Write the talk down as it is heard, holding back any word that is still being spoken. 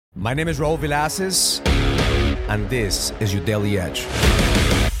My name is Raul Villacis, and this is your Daily Edge.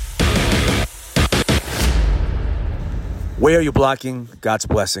 Where are you blocking God's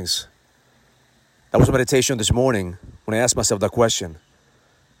blessings? That was a meditation this morning when I asked myself that question.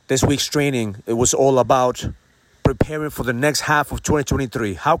 This week's training, it was all about preparing for the next half of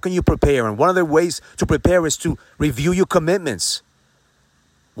 2023. How can you prepare? And one of the ways to prepare is to review your commitments.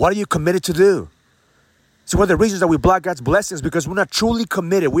 What are you committed to do? See, one of the reasons that we block God's blessings is because we're not truly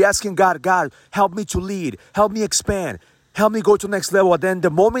committed. We're asking God, help me to lead, help me expand, help me go to the next level. And then the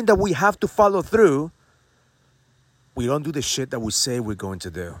moment that we have to follow through, we don't do the shit that we say we're going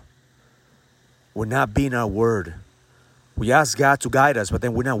to do. We're not being our word. We ask God to guide us, but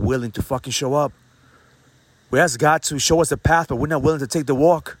then we're not willing to fucking show up. We ask God to show us the path, but we're not willing to take the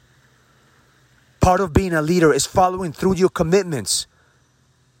walk. Part of being a leader is following through your commitments.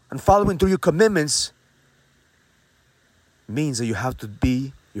 And following through your commitments means that you have to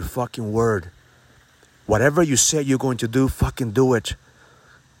be your fucking word. Whatever you said you're going to do, fucking do it.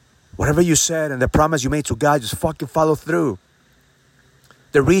 Whatever you said and the promise you made to God, just fucking follow through.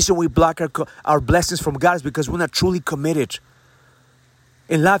 The reason we block our blessings from God is because we're not truly committed.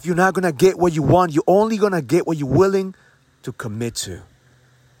 In life, you're not going to get what you want. You're only going to get what you're willing to commit to.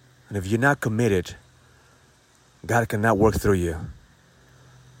 And if you're not committed, God cannot work through you.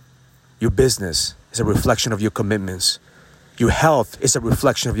 Your business is a reflection of your commitments. Your health is a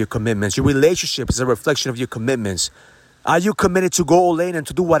reflection of your commitments. Your relationship is a reflection of your commitments. Are you committed to go all in and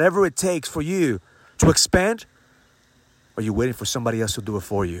to do whatever it takes for you to expand? Or are you waiting for somebody else to do it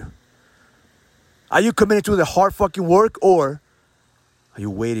for you? Are you committed to the hard fucking work, or are you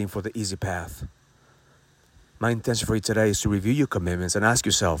waiting for the easy path? My intention for you today is to review your commitments and ask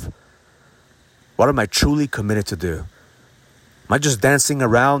yourself, what am I truly committed to do? Am I just dancing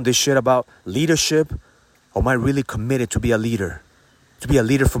around this shit about leadership? Or am I really committed to be a leader? To be a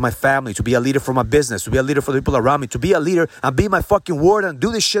leader for my family, to be a leader for my business, to be a leader for the people around me, to be a leader and be my fucking word and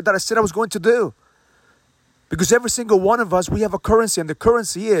do this shit that I said I was going to do. Because every single one of us, we have a currency, and the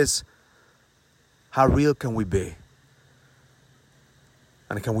currency is, how real can we be?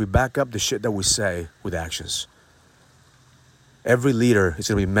 And can we back up the shit that we say with actions? Every leader is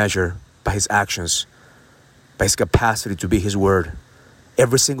going to be measured by his actions, by his capacity to be his word.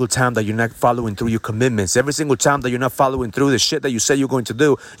 Every single time that you're not following through your commitments, every single time that you're not following through the shit that you say you're going to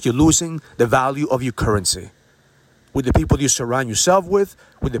do, you're losing the value of your currency. With the people you surround yourself with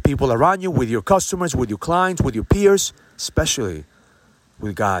the people around you, with your customers, with your clients, with your peers, especially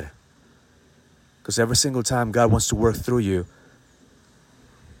with God. Because every single time God wants to work through you,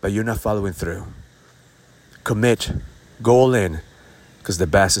 but you're not following through. Commit, go all in, because the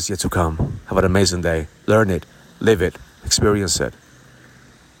best is yet to come. Have an amazing day. Learn it, live it, experience it.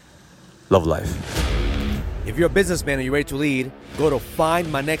 Love life. If you're a businessman and you're ready to lead, go to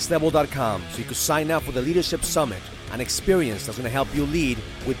findmynextlevel.com so you can sign up for the Leadership Summit, an experience that's going to help you lead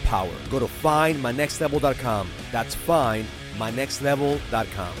with power. Go to findmynextlevel.com. That's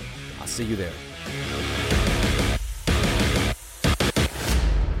findmynextlevel.com. I'll see you there.